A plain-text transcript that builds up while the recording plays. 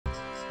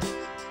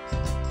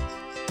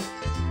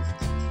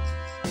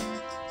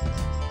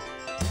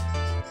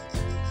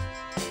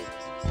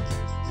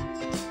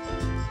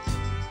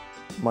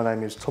My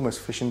name is Thomas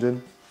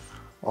Fishenden.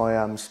 I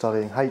am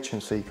studying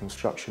HNC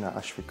construction at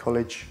Ashford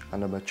College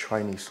and I'm a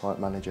trainee site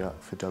manager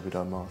for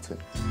W. Martin.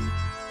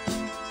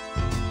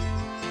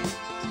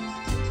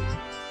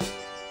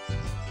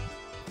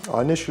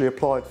 I initially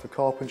applied for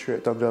carpentry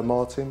at W.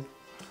 Martin.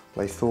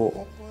 They thought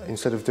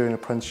instead of doing an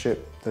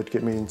apprenticeship they'd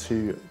get me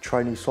into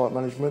trainee site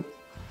management.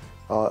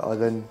 I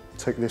then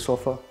took this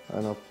offer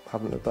and I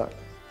haven't looked back.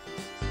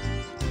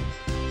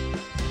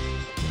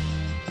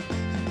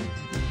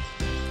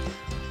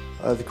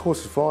 The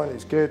course is fine,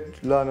 it's good,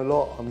 learn a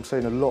lot. I'm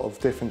seeing a lot of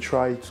different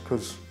trades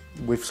because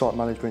with site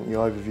management you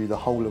overview the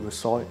whole of a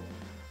site.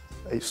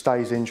 It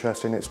stays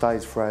interesting, it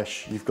stays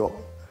fresh, you've got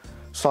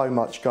so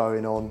much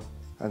going on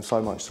and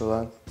so much to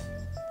learn.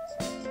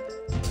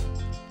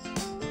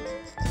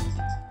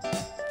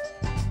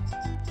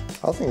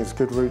 I think it's a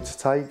good route to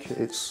take.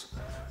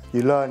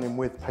 You're learning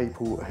with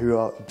people who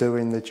are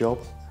doing the job,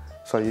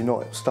 so you're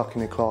not stuck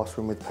in a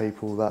classroom with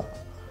people that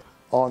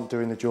aren't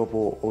doing the job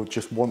or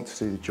just want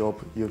to do the job.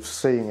 You're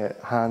seeing it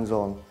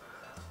hands-on,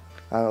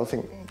 and I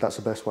think that's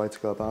the best way to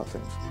go about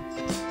things.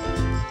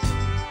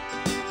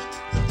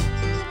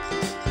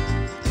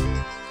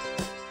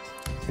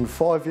 In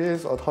 5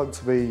 years, I'd hope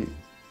to be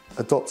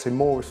adopting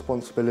more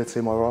responsibility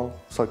in my role.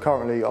 So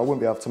currently, I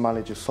wouldn't be able to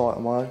manage a site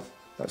on my own.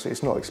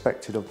 It's not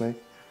expected of me,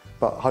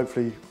 but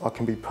hopefully I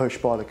can be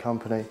pushed by the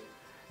company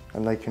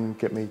and they can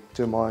get me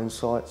doing my own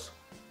sites.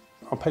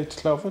 I'm Peter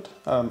Clelford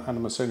and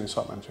I'm a senior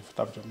site manager for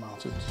W.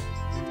 Martins.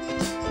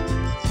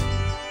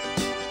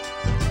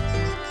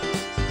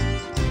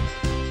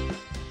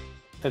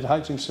 As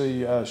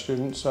HNC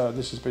students,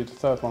 this has been the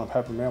third one I've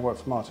had with me. I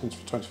worked for Martins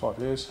for 25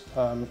 years.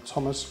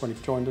 Thomas, when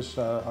he joined us,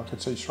 I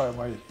could see straight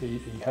away he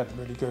had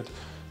really good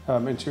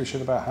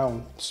intuition about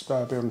how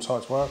building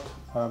sites work,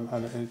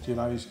 and you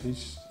know,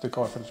 he's the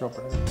guy for the job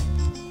really.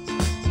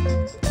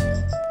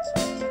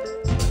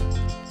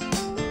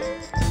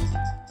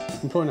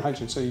 Employing a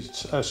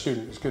HNC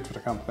student is good for the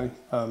company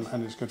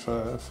and it's good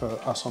for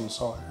us on the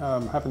site.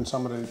 Having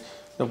somebody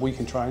that we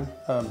can train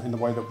in the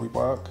way that we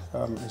work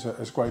is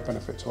a great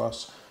benefit to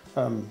us.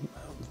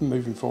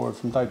 Moving forward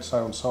from day to day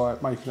on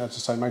site,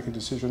 making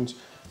decisions,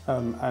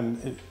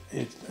 and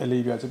it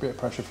alleviates a bit of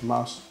pressure from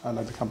us and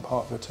they become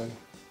part of the team.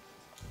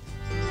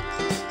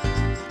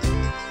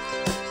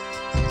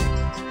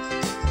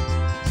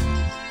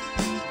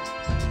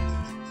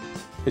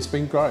 It's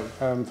been great.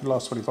 For the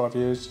last 25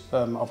 years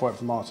I've worked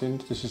for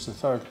Martins. This is the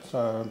third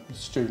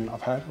student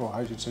I've had, or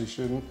agency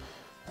student.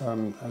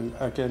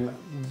 Again,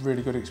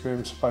 really good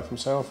experience for both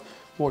myself.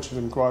 Watching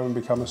them grow and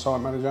become a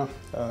site manager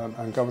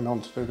and going on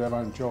to do their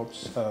own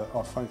jobs,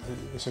 I think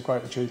it's a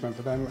great achievement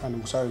for them,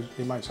 and also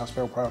it makes us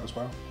feel proud as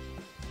well.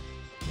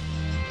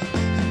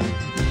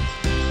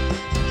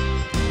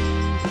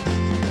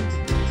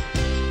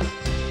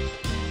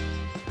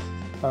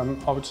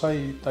 I would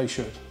say they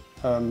should.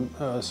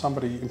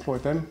 Somebody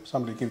employed them,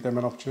 somebody give them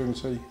an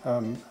opportunity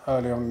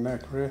early on in their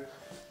career,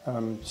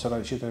 so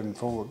they should then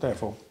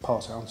therefore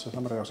pass it on to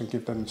somebody else and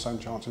give them the same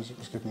chances it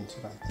was given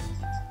to them.